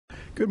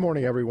Good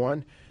morning,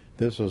 everyone.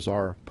 This is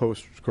our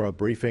post-scrub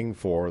briefing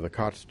for the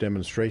COTS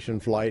demonstration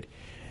flight,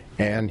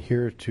 and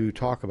here to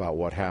talk about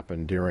what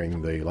happened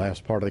during the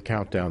last part of the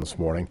countdown this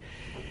morning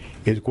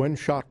is Gwen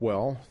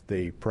Shotwell,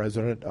 the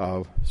president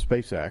of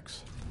SpaceX,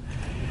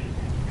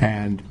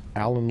 and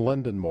Alan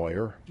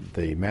Lindenmoyer,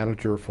 the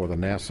manager for the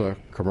NASA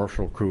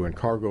Commercial Crew and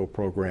Cargo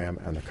Program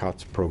and the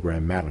COTS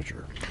program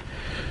manager.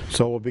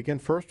 So we'll begin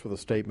first with a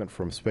statement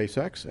from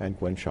SpaceX and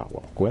Gwen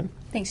Shotwell. Gwen?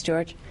 Thanks,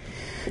 George.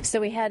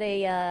 So we had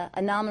a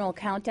nominal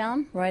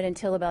countdown right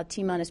until about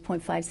T-minus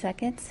 0.5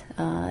 seconds.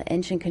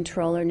 Engine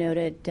controller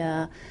noted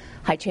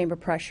high chamber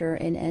pressure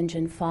in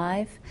engine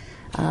 5.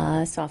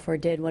 Software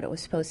did what it was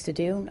supposed to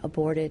do,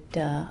 aborted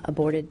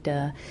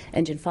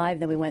engine 5.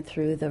 Then we went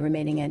through the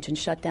remaining engine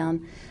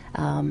shutdown.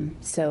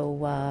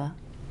 So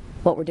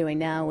what we're doing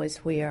now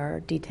is we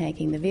are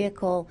detanking the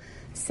vehicle,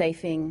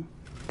 safing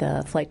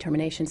the flight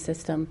termination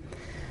system,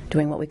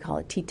 doing what we call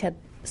a T-tip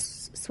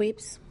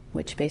sweeps,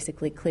 which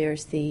basically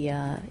clears the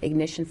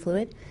ignition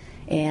fluid,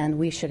 and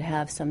we should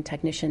have some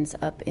technicians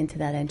up into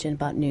that engine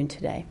about noon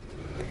today.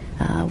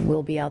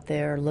 We'll be out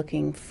there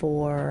looking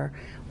for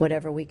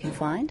whatever we can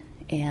find,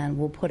 and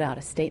we'll put out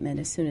a statement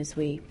as soon as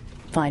we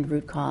find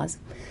root cause.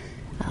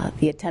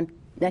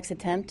 Next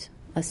attempt,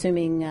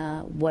 assuming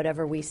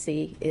whatever we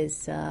see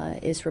is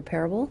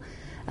repairable,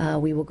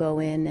 we will go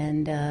in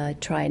and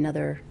try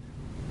another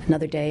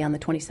day on the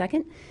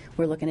 22nd.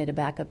 We're looking at a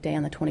backup day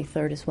on the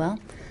 23rd as well.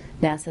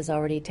 NASA's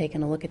already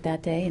taken a look at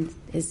that day and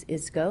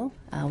is go.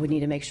 We need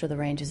to make sure the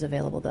range is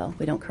available, though.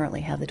 We don't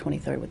currently have the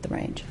 23rd with the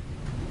range.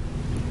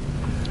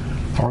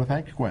 All right,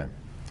 thanks, Gwen.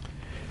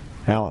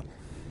 Alan.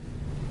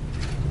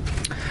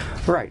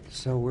 Right,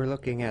 so we're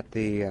looking at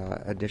the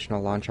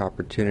additional launch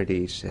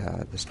opportunities.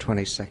 This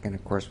 22nd,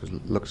 of course,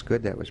 looks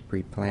good. That was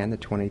pre-planned. The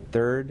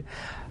 23rd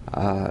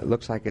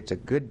looks like it's a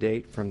good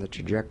date from the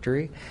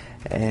trajectory,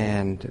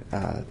 and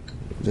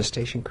the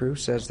station crew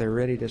says they're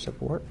ready to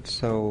support.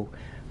 So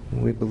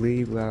we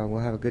believe we'll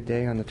have a good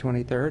day on the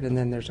 23rd, and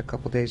then there's a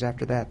couple days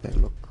after that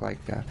look like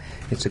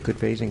it's a good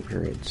phasing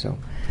period. So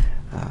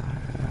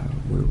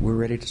we're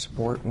ready to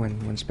support when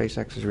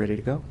SpaceX is ready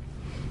to go.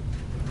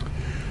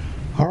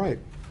 All right.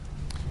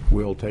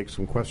 We'll take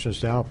some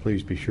questions now.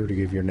 Please be sure to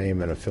give your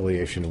name and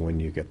affiliation when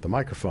you get the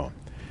microphone.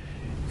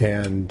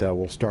 And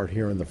we'll start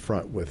here in the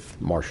front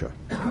with Marcia.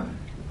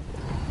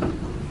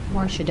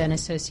 Marcia Dunn,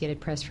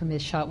 Associated Press for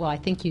Ms. Shotwell. I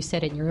think you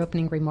said it in your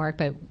opening remark,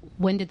 but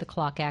when did the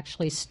clock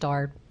actually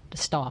stop?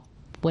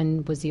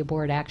 When was the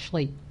abort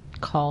actually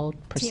called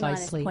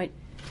precisely?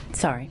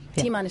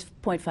 T-minus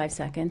 0.5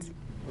 seconds.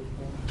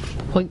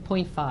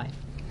 0.5.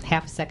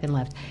 Half a second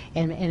left,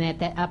 and at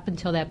that, up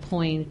until that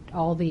point,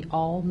 all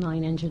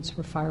 9 engines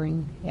were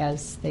firing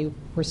as they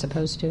were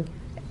supposed to.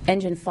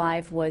 Engine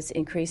 5 was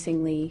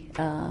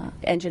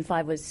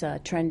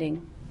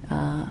trending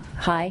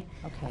high,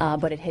 okay.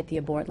 But it hit the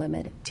abort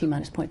limit at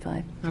T-minus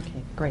 0.5.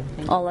 Okay, great.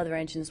 Thank you. All other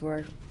engines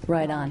were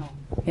right on.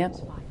 Yep.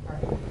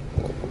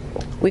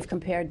 We've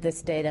compared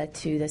this data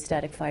to the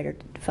static fire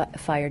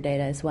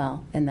data as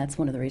well, and that's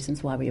one of the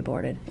reasons why we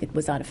aborted. It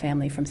was out of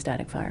family from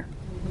static fire.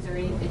 Was there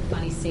anything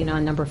funny seen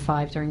on number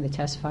 5 during the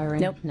test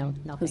firing? Nope. No,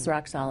 nothing. It was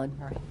rock solid.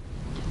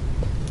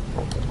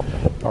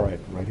 All right,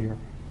 right here.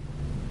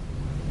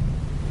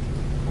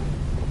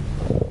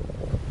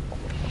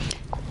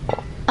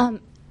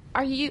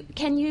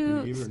 Can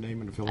you give your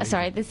name and affiliation?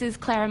 Sorry, this is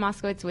Clara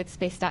Moskowitz with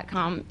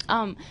Space.com.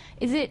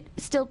 Is it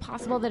still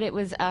possible that it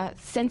was a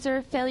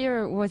sensor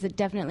failure, or was it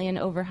definitely an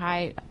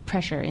over-high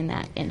pressure in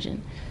that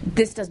engine?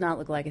 This does not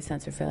look like a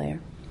sensor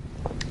failure.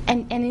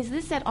 And is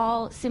this at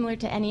all similar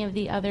to any of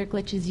the other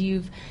glitches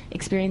you've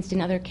experienced in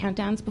other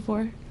countdowns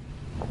before?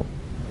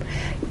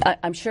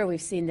 I'm sure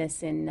we've seen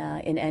this in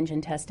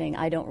engine testing.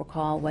 I don't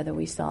recall whether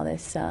we saw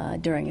this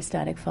during a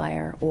static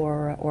fire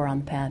or on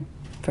the pad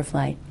for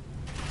flight.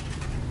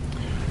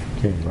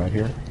 Okay, right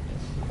here.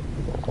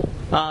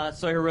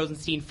 Sawyer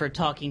Rosenstein for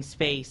Talking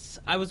Space.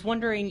 I was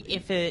wondering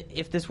if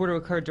this were to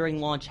occur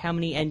during launch, how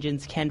many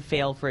engines can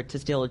fail for it to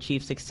still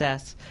achieve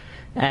success?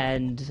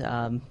 And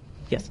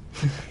yes.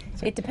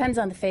 It depends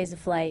on the phase of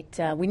flight.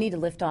 We need to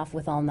lift off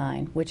with all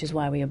 9, which is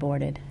why we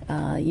aborted.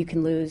 You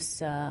can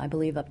lose, I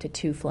believe, up to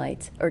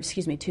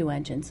 2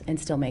 engines and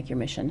still make your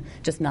mission,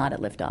 just not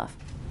at liftoff.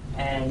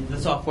 And the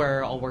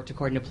software all worked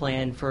according to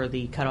plan for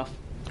the cutoff?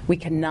 We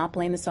cannot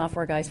blame the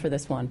software guys for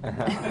this one. All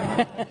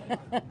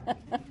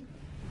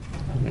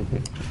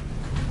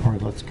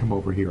right, let's come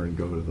over here and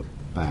go to the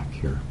back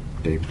here.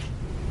 David.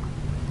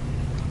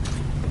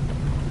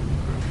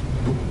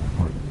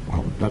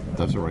 Well,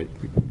 that's all right.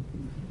 Go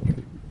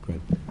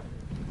ahead.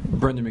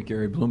 Brendan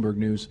McGarry, Bloomberg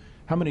News.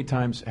 How many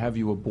times have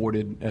you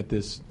aborted at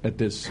this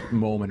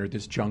moment or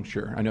this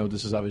juncture? I know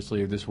this was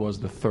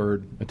the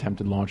 3rd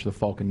attempted launch of the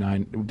Falcon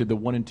 9. Did the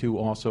 1 and 2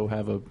 also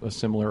have a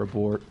similar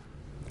abort?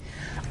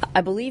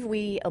 I believe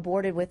we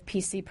aborted with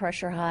PC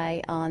pressure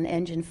high on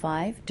engine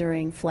 5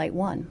 during flight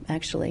 1,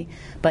 actually,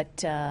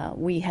 but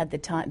we had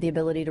the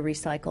ability to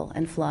recycle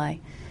and fly.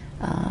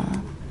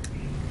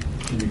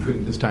 You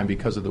couldn't this time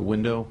because of the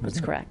window?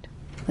 That's correct.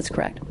 That's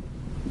correct.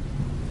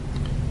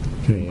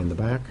 Okay, in the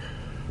back.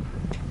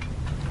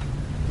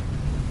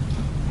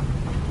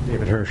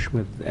 David Hirsch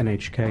with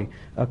NHK.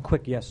 A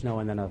quick yes, no,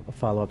 and then a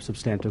follow-up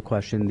substantive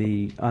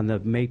question. On the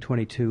May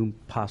 22,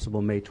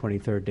 possible May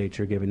 23rd dates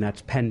you're giving,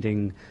 that's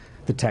pending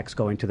the text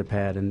going to the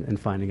pad and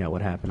finding out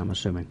what happened, I'm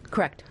assuming.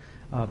 Correct.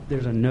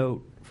 There's a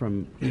note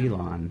from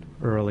Elon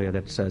earlier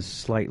that says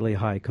slightly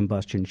high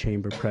combustion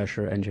chamber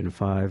pressure, engine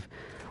 5,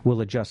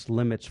 will adjust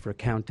limits for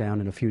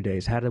countdown in a few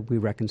days. How did we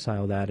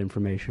reconcile that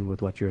information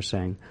with what you're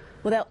saying?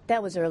 Well,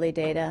 that was early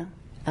data.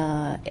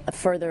 A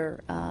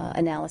further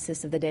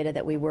analysis of the data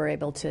that we were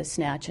able to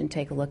snatch and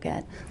take a look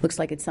at. Looks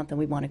like it's something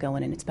we want to go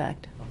in and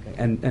inspect. Okay.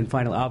 And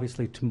finally,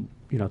 obviously,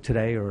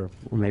 today or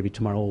maybe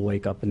tomorrow we'll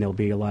wake up and there'll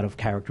be a lot of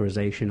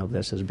characterization of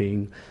this as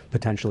being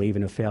potentially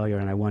even a failure.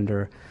 And I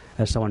wonder,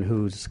 as someone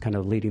who's kind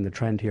of leading the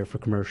trend here for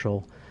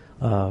commercial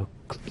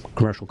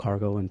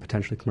cargo and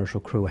potentially commercial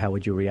crew, how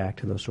would you react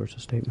to those sorts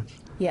of statements?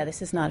 Yeah,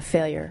 this is not a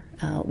failure.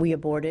 We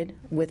aborted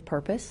with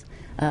purpose.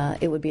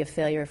 It would be a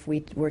failure if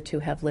we were to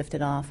have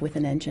lifted off with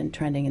an engine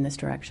trending in this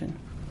direction.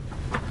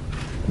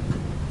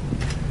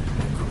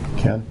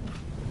 Ken?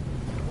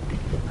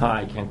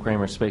 Hi, Ken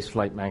Kramer,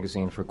 Spaceflight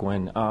Magazine for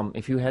Gwen.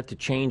 If you had to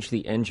change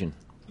the engine,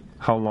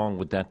 how long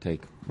would that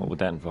take? What would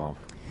that involve?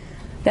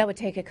 That would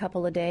take a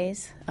couple of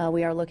days.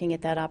 We are looking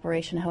at that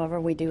operation. However,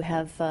 we do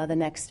have the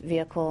next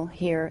vehicle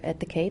here at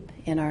the Cape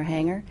in our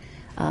hangar.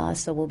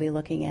 So we'll be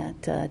looking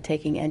at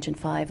taking engine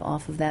 5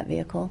 off of that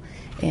vehicle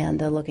and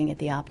looking at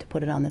the op to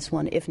put it on this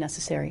one if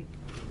necessary.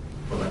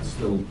 Well, that's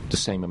still the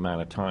same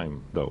amount of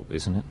time, though,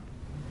 isn't it?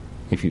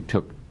 If you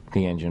took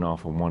the engine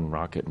off of one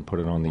rocket and put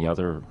it on the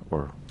other,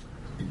 or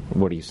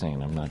what are you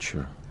saying? I'm not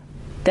sure.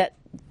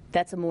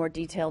 That's a more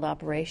detailed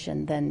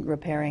operation than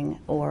repairing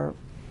or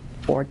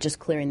just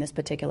clearing this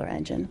particular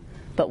engine.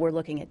 But we're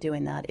looking at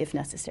doing that if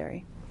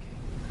necessary.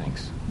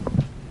 Thanks.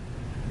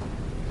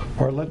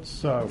 All right,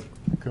 let's go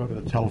to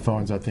the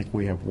telephones. I think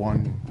we have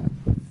one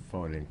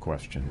phone-in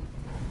question.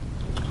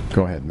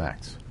 Go ahead,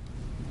 Max.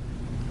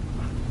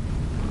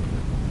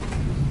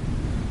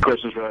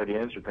 Questions are already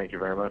answered. Thank you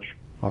very much.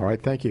 All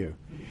right, thank you.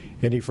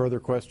 Any further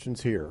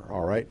questions here?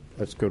 All right,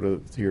 let's go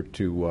to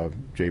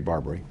Jay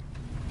Barbary.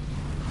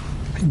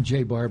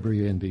 Jay Barbary,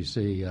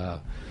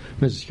 NBC.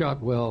 Mrs.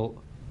 Shotwell,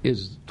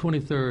 is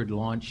 23rd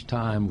launch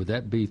time, would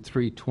that be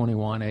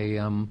 3:21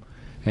 a.m.?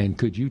 And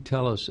could you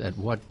tell us at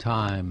what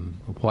time,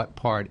 what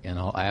part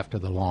after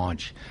the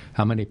launch,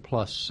 how many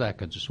plus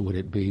seconds would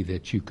it be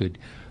that you could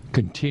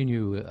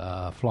continue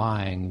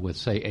flying with,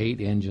 say,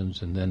 8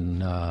 engines and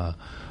then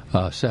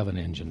 7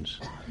 engines?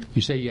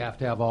 You say you have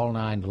to have all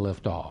 9 to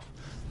lift off,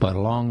 but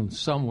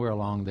somewhere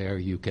along there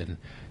you can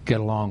get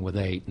along with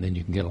 8 and then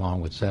you can get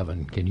along with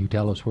 7. Can you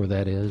tell us where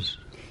that is?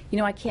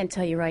 I can't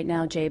tell you right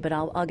now, Jay, but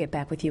I'll get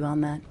back with you on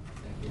that.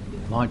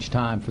 Launch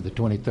time for the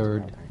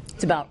 23rd?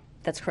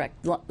 That's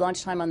correct.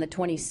 Launch time on the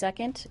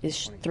 22nd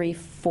is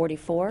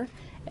 3:44,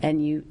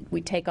 and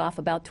we take off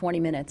about 20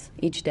 minutes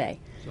each day.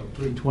 So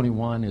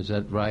 3:21, is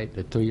that right?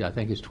 I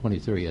think it's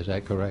 23, is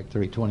that correct?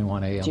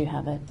 3:21 a.m.? Do you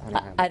have it?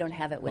 I don't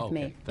have it with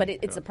me, but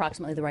it's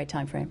approximately the right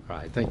time frame. All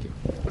right, thank you.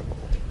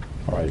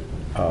 All right.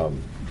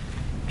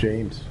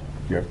 James,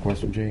 you have a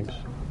question, James?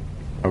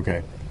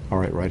 Okay. All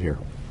right here.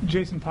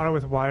 Jason Potter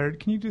with Wired.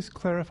 Can you just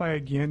clarify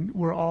again,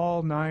 were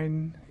all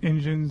 9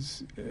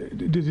 engines,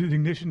 did the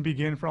ignition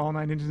begin for all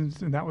 9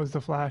 engines, and that was the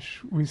flash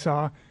we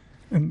saw?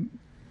 And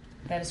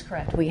that is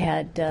correct. We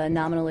had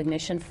nominal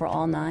ignition for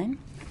all 9,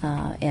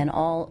 and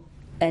all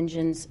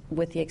engines,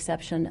 with the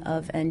exception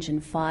of engine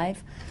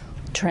 5,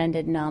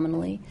 trended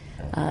nominally.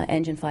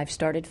 Engine 5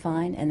 started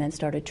fine and then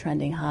started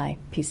trending high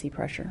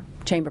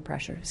chamber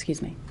pressure,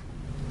 excuse me.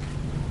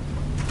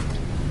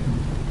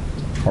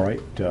 All right.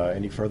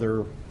 Any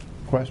further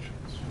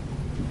questions?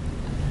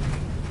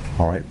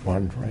 All right,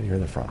 one right here in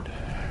the front.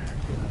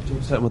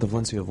 Jim Sutton with the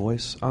Valencia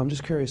Voice. I'm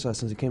just curious,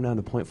 since it came down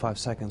to 0.5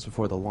 seconds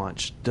before the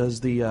launch,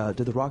 did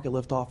the rocket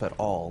lift off at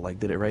all? Like,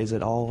 did it raise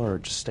at all, or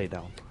just stay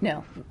down?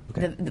 No.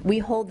 Okay. We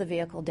hold the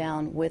vehicle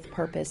down with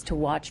purpose to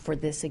watch for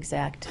this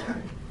exact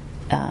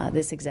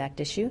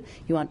issue.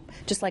 You want,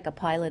 just like a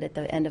pilot at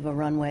the end of a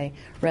runway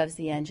revs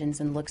the engines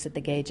and looks at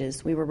the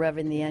gauges. We were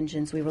revving the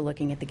engines, we were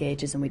looking at the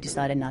gauges, and we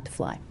decided not to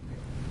fly.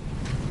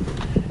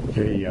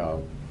 Okay,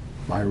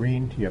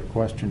 Irene, do you have a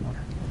question?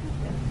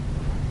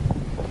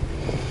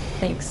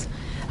 Thanks.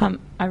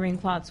 Irene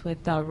Klotz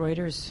with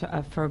Reuters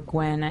for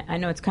Gwen. I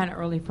know it's kind of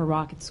early for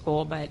rocket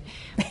school, but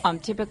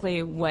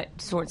typically what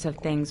sorts of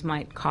things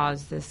might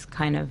cause this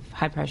kind of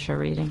high-pressure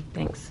reading?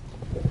 Thanks.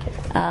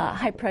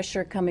 High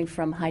pressure coming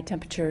from high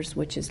temperatures,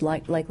 which is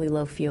likely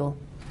low fuel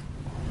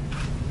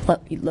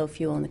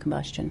in the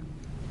combustion.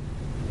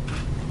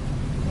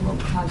 What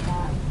would cause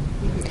that?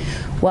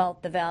 Well,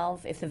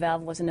 if the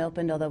valve wasn't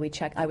opened, although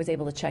I was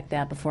able to check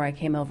that before I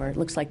came over. It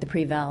looks like the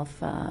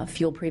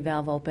fuel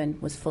pre-valve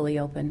was fully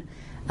open.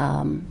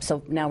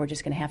 So now we're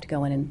just going to have to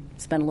go in and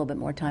spend a little bit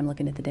more time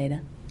looking at the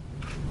data.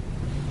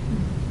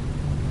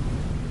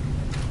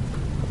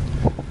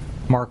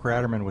 Mark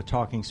Ratterman with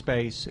Talking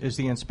Space. Is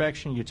the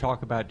inspection you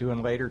talk about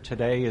doing later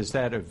today, is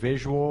that a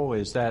visual?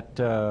 Is that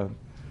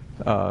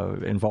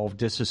involve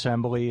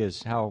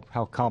disassembly?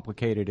 How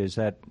complicated is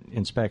that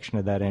inspection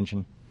of that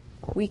engine?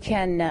 We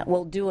can,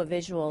 we'll do a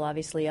visual,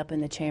 obviously, up in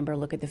the chamber,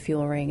 look at the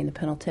fuel ring and the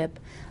pintle tip.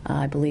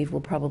 I believe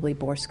we'll probably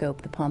bore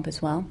scope the pump as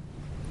well.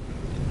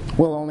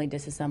 We'll only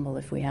disassemble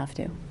if we have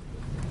to.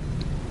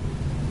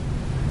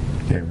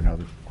 Okay,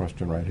 another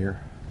question right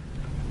here.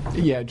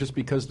 Yeah, just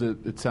because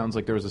it sounds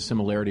like there was a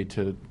similarity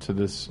to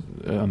this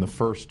on the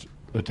first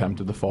attempt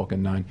of the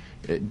Falcon 9.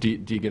 Do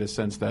you get a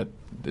sense that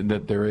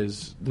there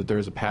is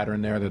a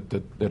pattern there,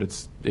 that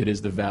it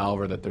is the valve,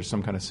 or that there's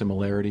some kind of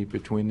similarity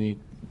between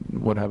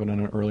what happened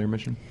on an earlier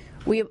mission?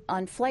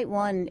 On Flight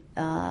 1,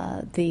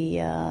 I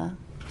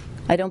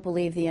don't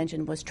believe the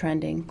engine was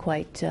trending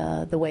quite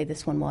the way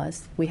this one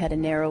was. We had a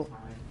narrower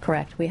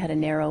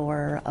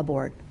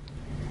abort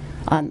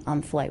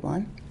on Flight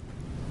 1.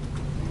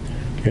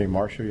 Okay,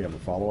 Marcia, you have a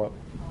follow-up?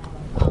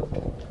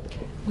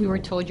 We were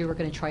told you were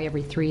going to try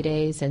every 3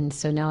 days, and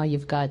so now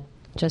you've got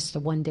just a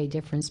one-day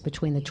difference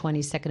between the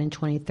 22nd and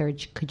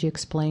 23rd. Could you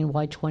explain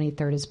why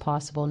 23rd is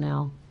possible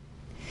now,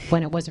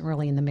 when it wasn't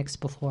really in the mix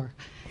before?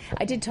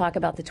 I did talk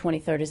about the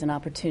 23rd as an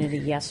opportunity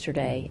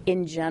yesterday.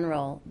 In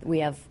general, we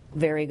have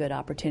very good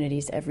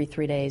opportunities every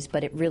 3 days,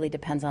 but it really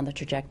depends on the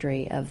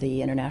trajectory of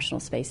the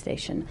International Space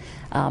Station.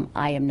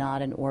 I am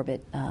not an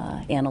orbit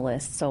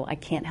analyst, so I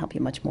can't help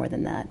you much more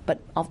than that, but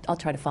I'll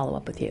try to follow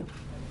up with you.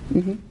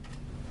 Mm-hmm.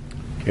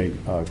 Okay,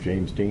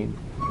 James Dean.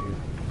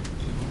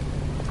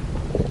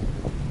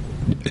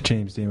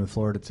 James Dean with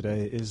Florida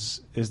Today. Is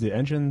the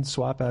engine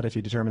swap out, if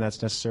you determine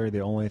that's necessary,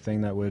 the only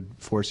thing that would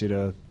force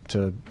you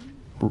to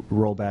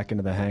roll back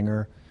into the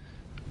hangar?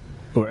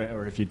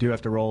 Or if you do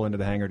have to roll into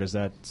the hangar, does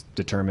that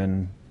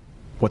determine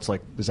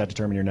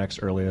your next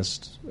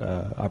earliest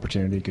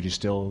opportunity? Could you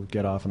still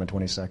get off on the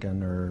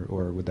 22nd,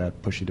 or would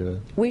that push you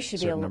to a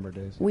certain number of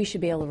days? We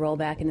should be able to roll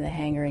back into the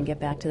hangar and get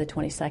back to the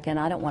 22nd.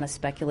 I don't want to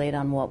speculate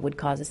on what would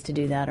cause us to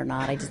do that or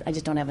not. I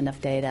just don't have enough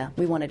data.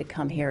 We wanted to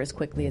come here as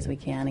quickly as we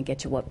can and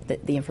get you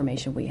the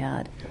information we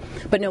had.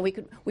 But no,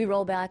 we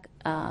roll back.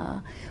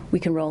 We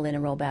can roll in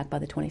and roll back by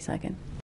the 22nd.